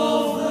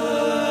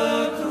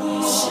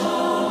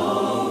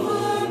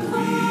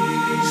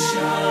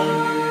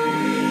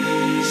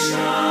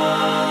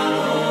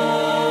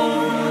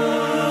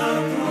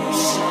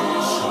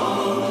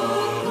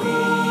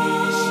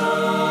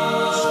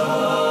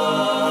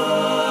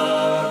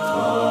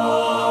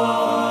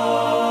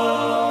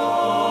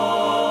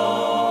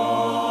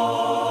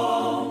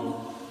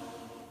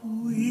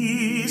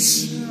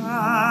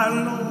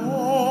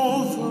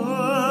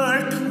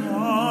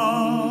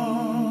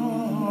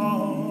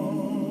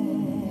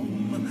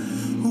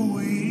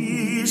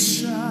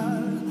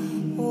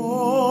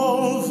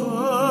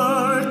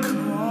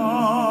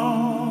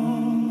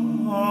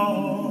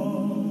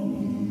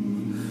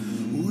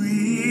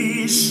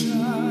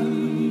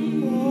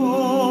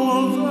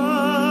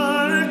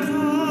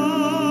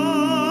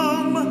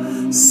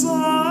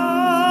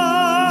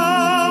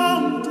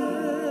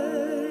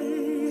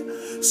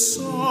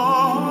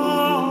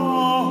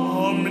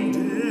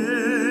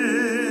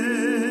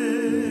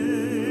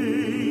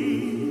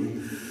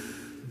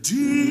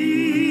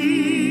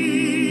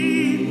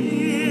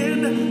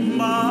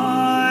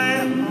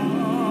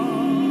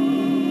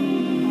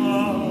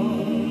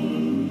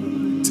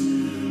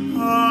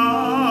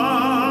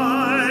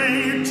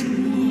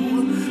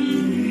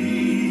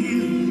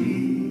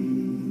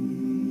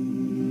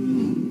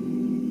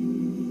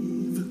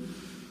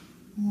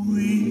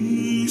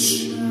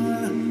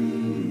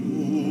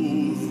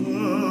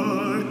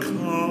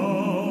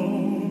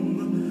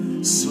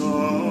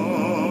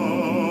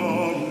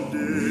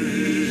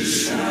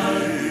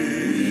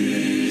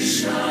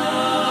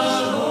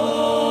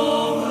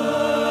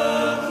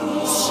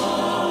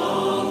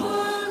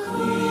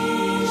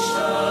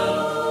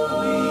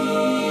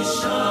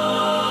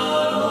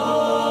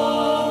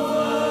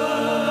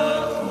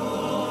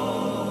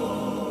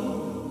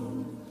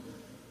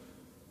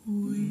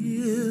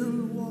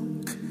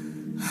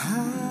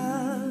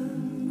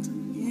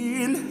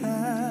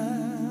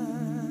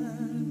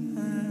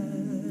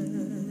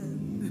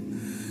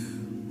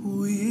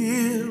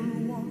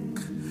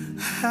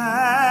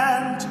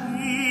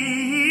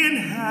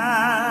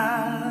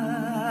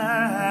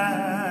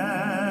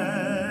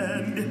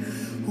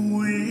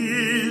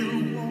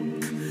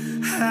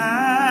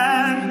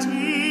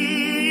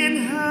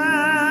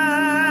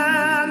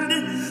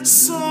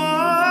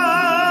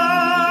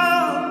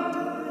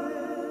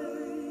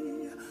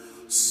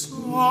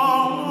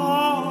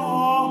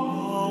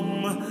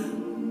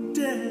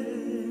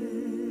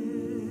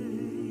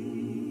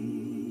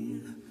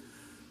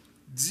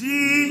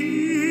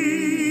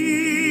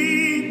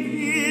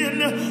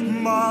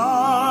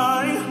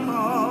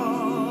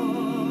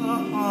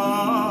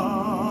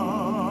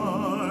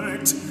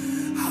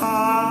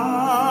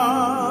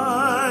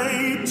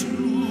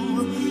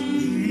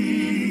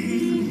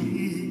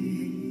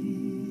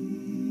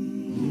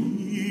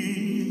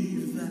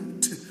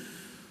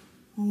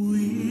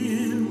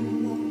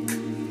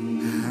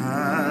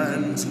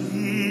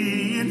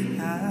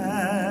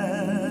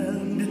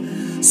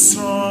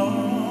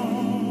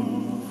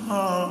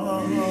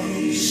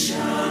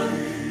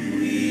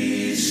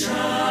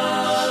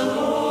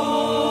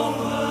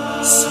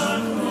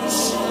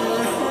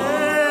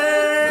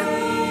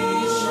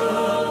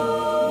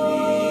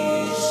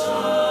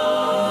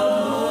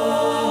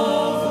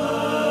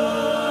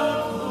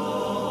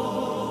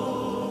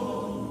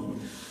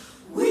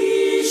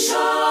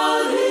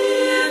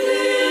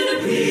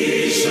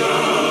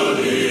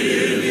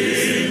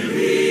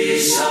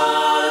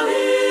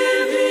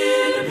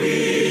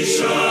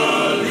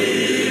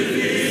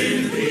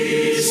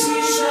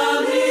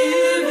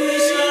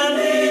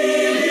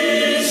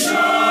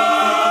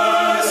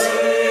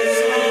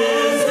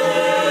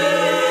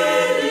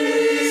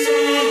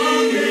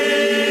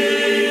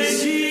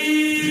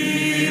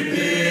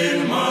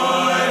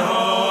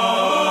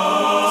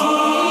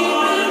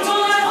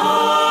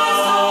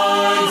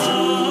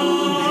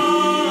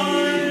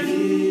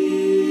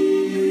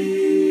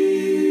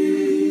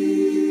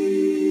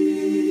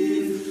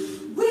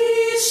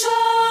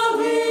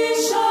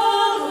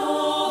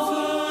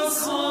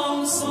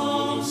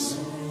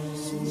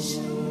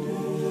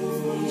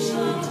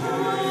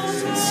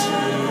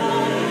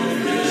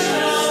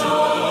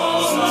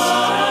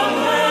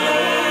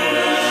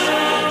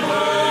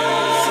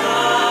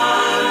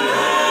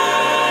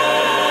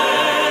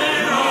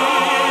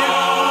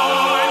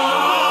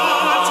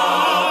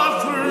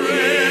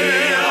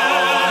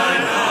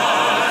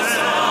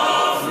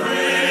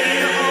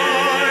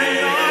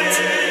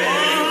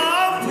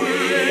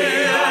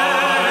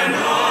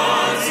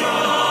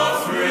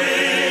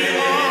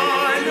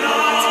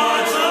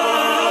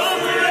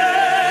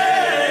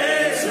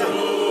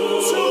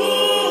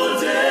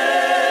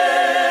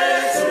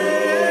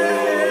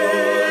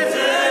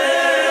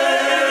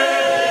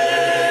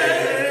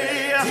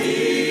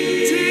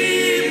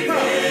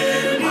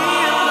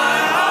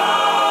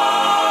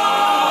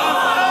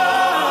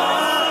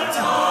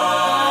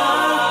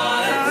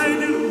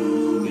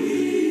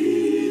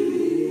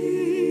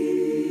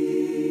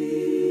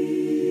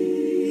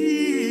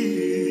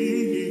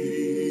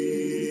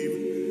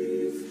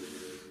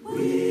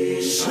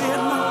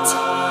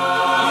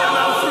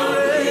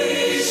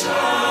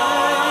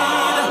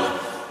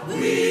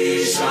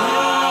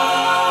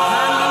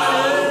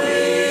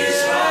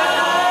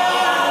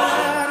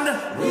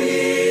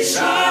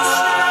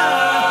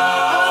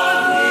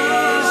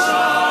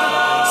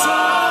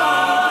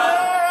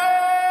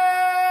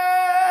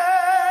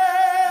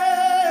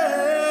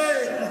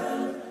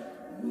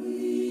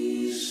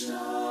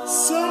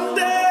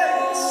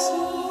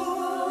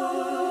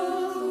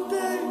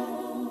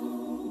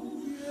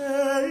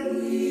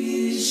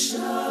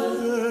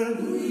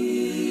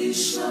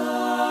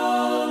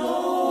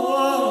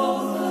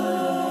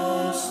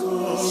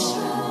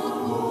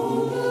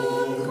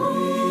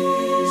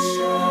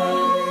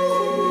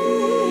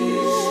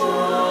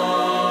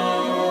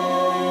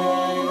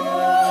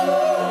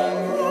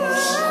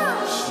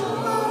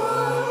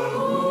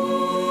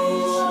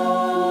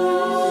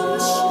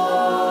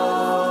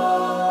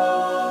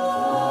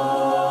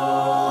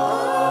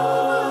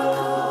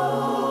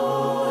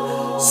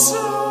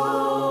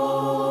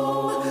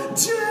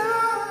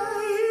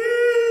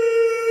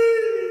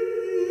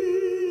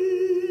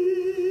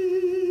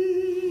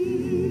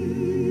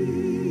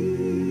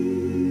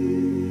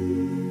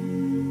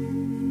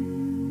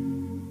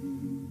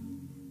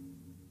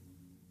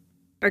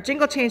 Our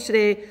jingle change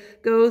today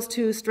goes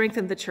to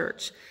strengthen the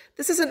church.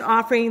 This is an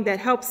offering that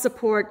helps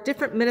support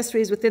different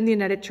ministries within the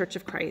United Church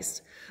of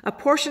Christ. A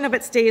portion of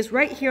it stays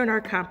right here in our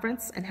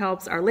conference and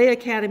helps our lay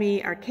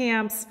academy, our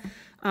camps,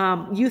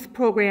 youth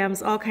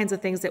programs, all kinds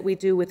of things that we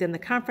do within the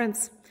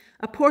conference.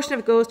 A portion of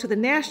it goes to the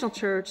national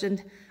church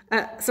and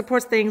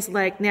supports things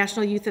like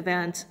National Youth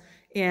Event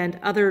and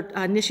other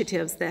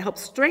initiatives that help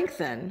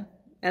strengthen,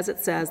 as it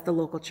says, the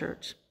local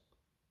church.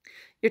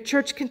 Your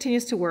church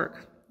continues to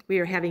work. We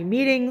are having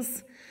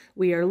meetings,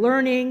 we are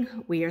learning,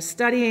 we are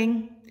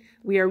studying,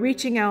 we are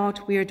reaching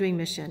out, we are doing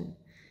mission.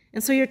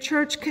 And so your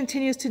church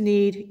continues to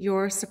need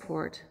your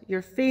support,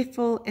 your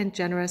faithful and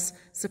generous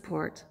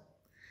support.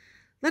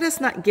 Let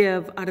us not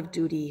give out of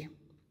duty.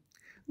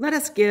 Let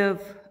us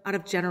give out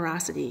of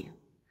generosity.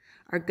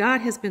 Our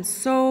God has been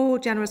so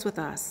generous with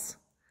us.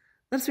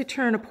 Let us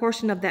return a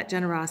portion of that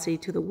generosity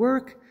to the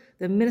work,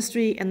 the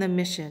ministry, and the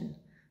mission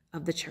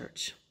of the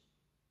church.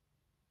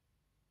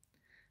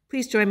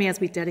 Please join me as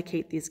we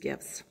dedicate these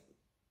gifts.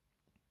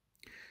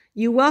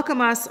 You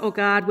welcome us, O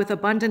God, with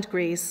abundant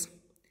grace.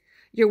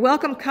 Your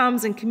welcome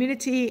comes in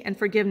community and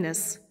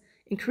forgiveness,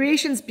 in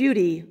creation's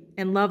beauty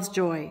and love's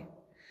joy.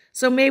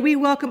 So may we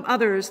welcome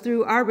others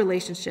through our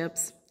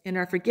relationships, in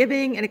our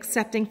forgiving and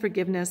accepting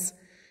forgiveness,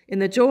 in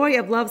the joy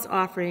of love's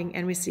offering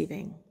and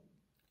receiving.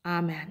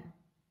 Amen.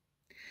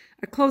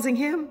 Our closing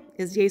hymn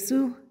is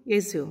Jesu,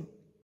 Jesu.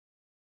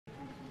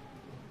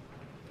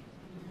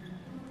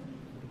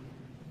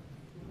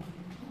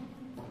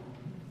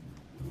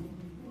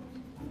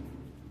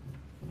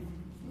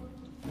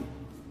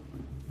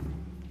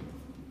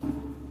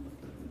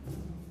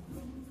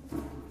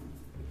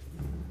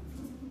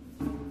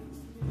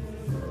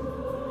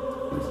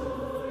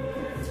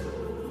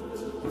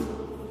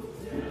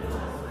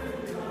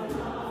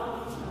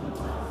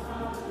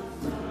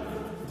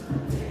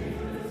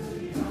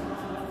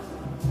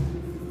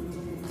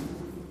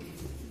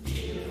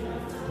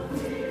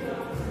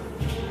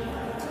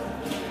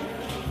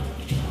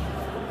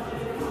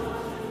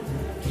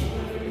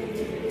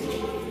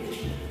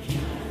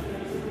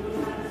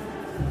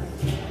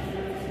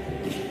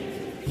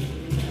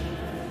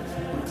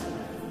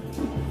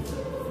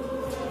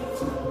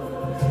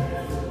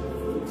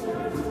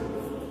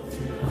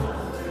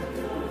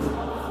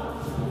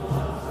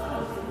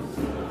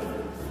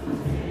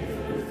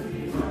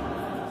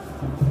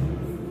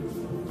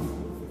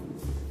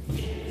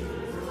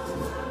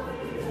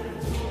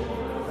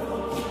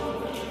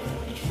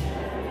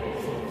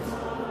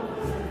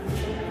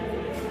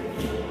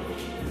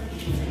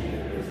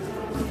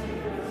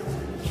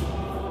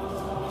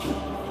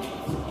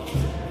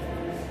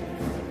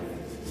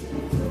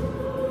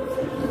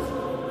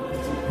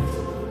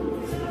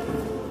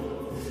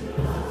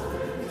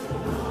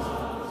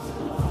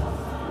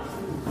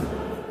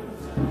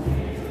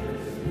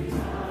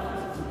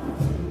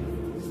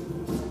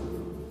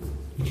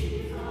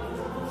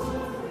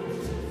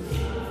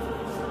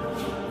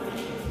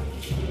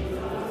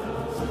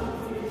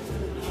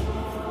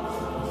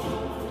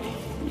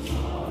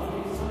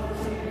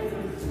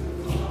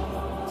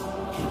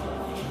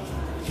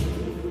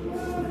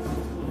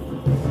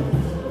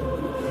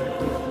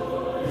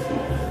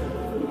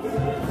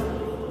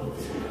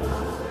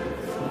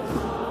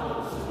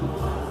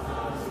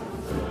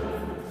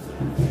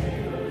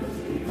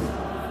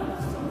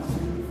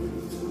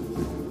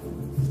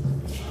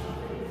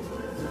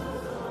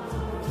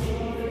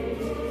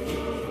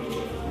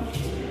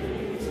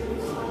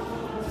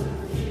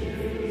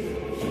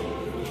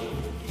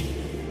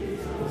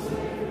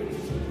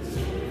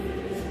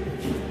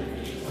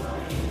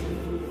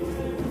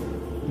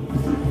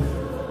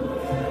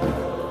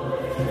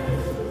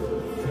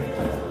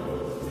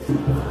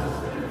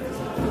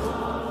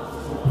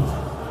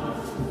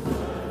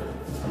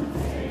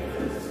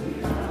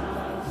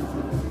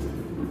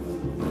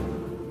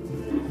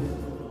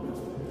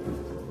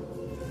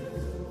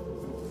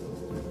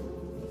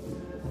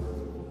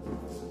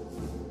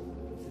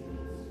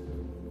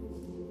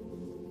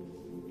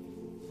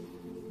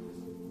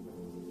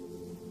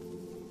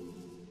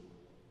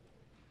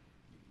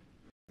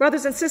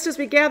 Brothers and sisters,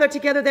 we gather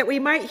together that we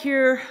might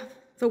hear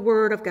the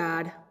word of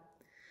God.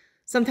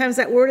 Sometimes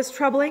that word is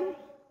troubling.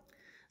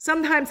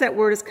 Sometimes that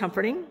word is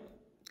comforting.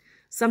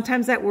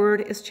 Sometimes that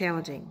word is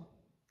challenging.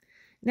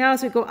 Now,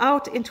 as we go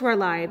out into our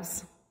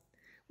lives,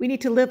 we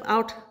need to live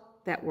out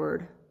that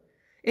word.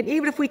 And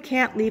even if we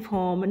can't leave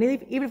home, and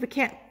even if we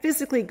can't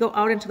physically go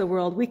out into the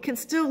world, we can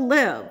still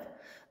live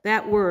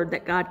that word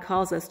that God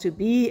calls us to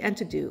be and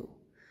to do.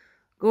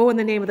 Go in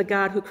the name of the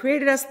God who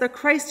created us, the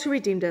Christ who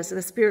redeemed us, and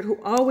the Spirit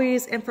who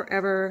always and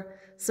forever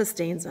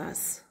sustains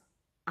us.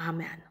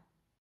 Amen.